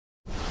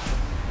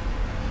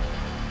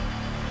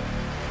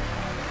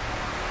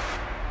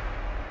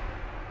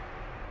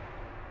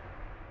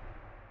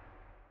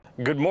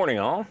Good morning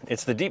all,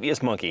 it's the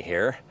Devious Monkey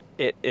here.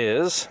 It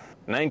is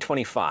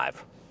 9:25.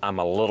 I'm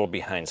a little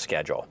behind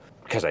schedule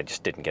because I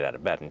just didn't get out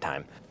of bed in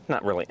time.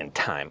 Not really in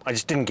time, I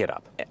just didn't get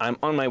up. I'm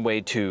on my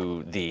way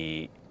to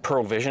the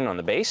Pearl Vision on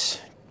the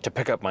base to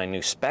pick up my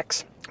new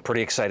specs.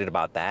 Pretty excited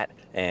about that.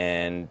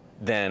 And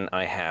then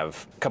I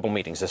have a couple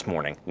meetings this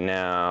morning.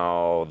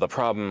 Now, the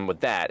problem with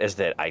that is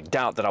that I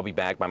doubt that I'll be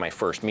back by my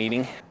first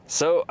meeting.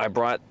 So I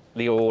brought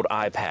the old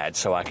iPad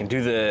so I can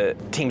do the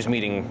Teams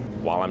meeting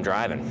while I'm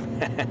driving.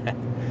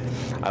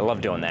 I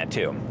love doing that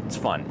too. It's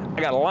fun.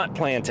 I got a lot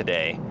planned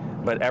today,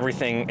 but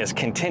everything is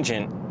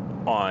contingent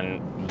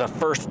on the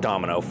first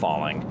domino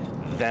falling,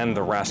 then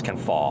the rest can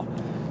fall.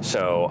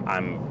 So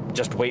I'm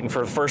just waiting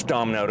for the first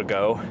domino to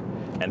go,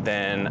 and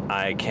then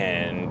I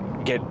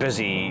can get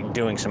busy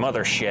doing some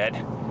other shit,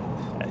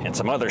 and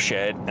some other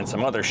shit, and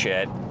some other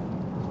shit,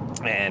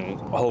 and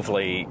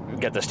hopefully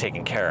get this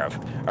taken care of.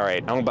 All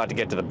right, I'm about to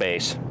get to the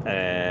base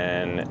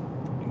and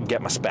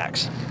get my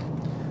specs.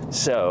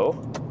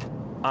 So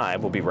I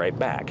will be right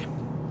back.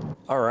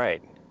 All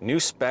right, new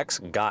specs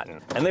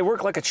gotten, and they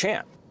work like a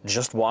champ.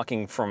 Just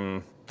walking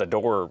from the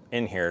door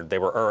in here, they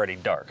were already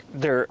dark.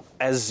 They're,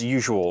 as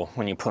usual,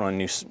 when you put on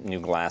new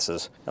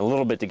glasses, a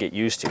little bit to get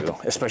used to,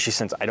 especially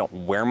since I don't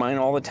wear mine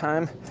all the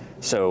time.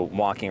 So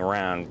walking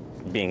around,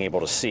 being able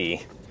to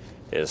see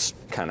is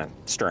kind of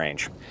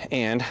strange.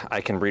 And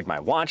I can read my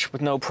watch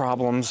with no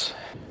problems.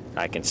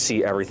 I can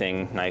see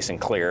everything nice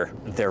and clear.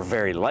 They're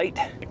very light.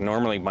 Like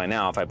normally by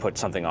now, if I put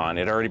something on,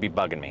 it'd already be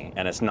bugging me,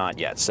 and it's not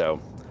yet. So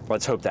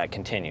let's hope that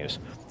continues.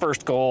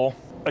 First goal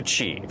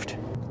achieved.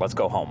 Let's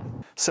go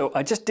home. So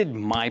I just did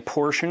my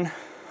portion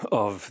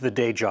of the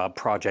day job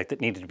project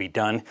that needed to be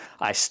done.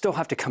 I still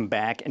have to come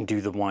back and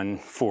do the one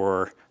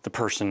for the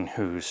person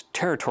whose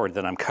territory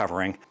that I'm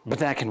covering, but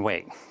that can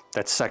wait.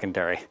 That's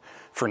secondary.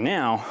 For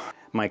now,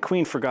 my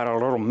queen forgot her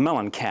little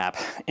melon cap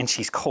and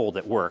she's cold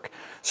at work.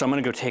 So I'm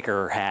gonna go take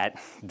her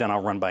hat, then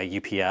I'll run by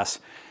UPS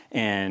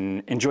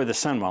and enjoy the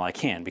sun while I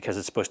can, because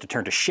it's supposed to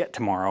turn to shit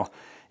tomorrow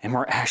and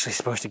we're actually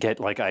supposed to get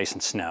like ice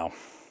and snow.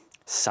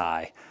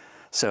 Sigh.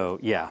 So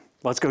yeah,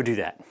 let's go do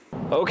that.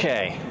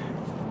 Okay,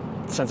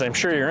 since I'm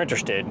sure you're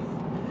interested,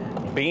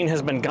 bean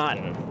has been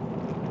gotten.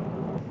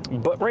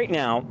 But right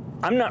now,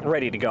 I'm not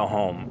ready to go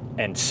home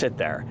and sit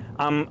there.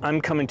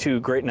 I'm coming to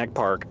Great Neck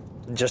Park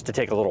just to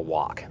take a little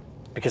walk,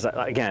 because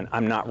again,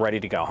 I'm not ready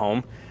to go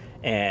home,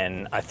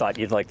 and I thought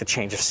you'd like the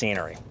change of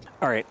scenery.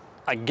 All right,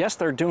 I guess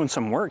they're doing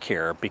some work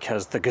here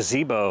because the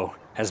gazebo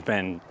has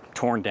been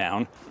torn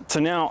down. So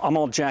now I'm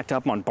all jacked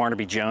up on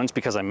Barnaby Jones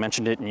because I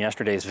mentioned it in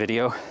yesterday's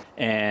video,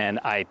 and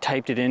I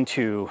typed it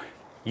into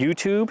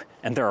YouTube,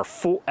 and there are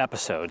full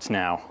episodes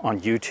now on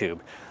YouTube.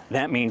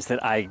 That means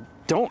that I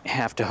don't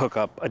have to hook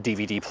up a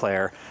DVD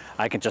player.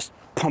 I can just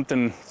pump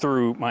them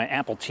through my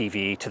Apple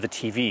TV to the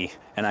TV,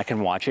 and I can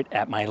watch it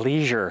at my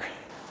leisure.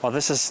 Well,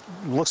 this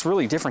looks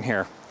really different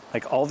here.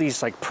 Like all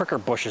these like pricker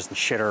bushes and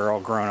shit are all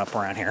grown up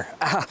around here.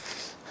 Ah.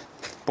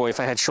 Boy, if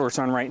I had shorts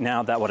on right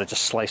now, that would have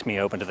just sliced me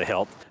open to the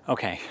hilt.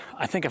 Okay,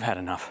 I think I've had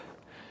enough,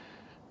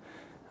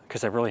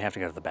 because I really have to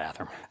go to the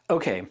bathroom.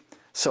 Okay,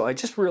 so I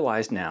just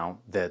realized now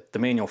that the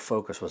manual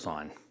focus was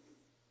on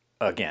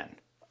again.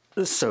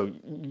 So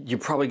you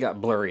probably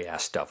got blurry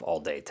ass stuff all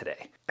day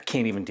today. I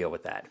can't even deal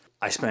with that.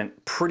 I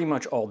spent pretty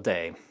much all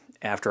day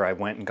after I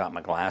went and got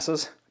my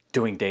glasses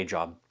doing day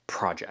job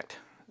project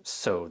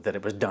so that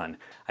it was done.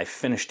 I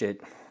finished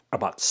it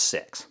about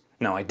 6.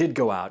 Now I did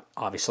go out,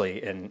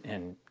 obviously,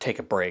 and take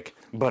a break,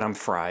 but I'm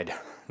fried.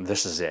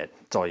 This is it.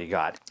 It's all you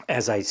got.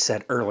 As I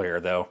said earlier,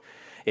 though,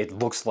 it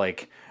looks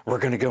like we're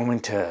gonna go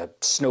into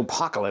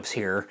snowpocalypse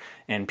here,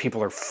 and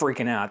people are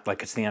freaking out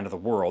like it's the end of the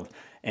world,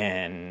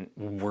 and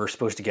we're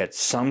supposed to get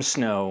some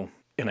snow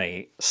in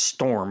a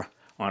storm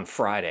on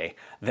Friday,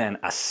 then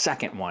a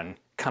second one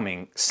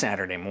coming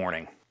Saturday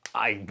morning.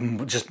 I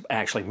just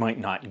actually might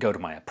not go to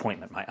my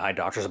appointment, my eye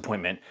doctor's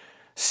appointment,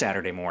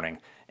 Saturday morning,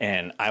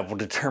 and I will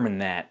determine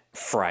that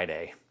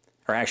Friday.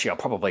 Or actually, I'll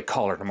probably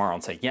call her tomorrow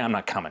and say, yeah, I'm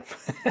not coming.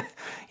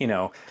 You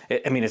know,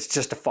 I mean, it's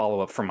just a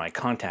follow-up for my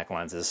contact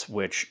lenses,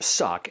 which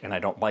suck, and I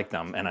don't like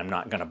them, and I'm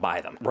not gonna buy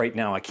them. Right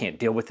now, I can't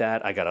deal with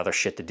that. I got other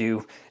shit to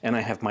do, and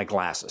I have my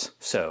glasses.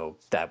 So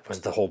that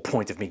was the whole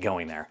point of me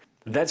going there.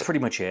 That's pretty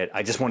much it.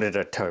 I just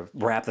wanted to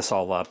wrap this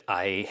all up.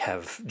 I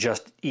have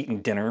just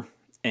eaten dinner,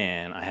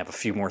 and I have a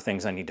few more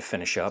things I need to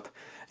finish up,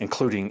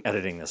 including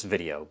editing this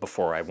video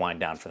before I wind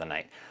down for the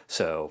night.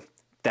 So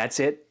that's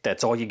it.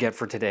 That's all you get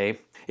for today.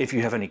 If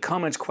you have any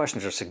comments,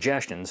 questions, or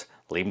suggestions,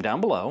 leave them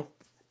down below.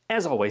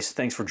 As always,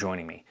 thanks for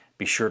joining me.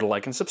 Be sure to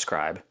like and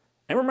subscribe.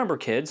 And remember,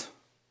 kids,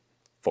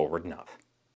 forward and up.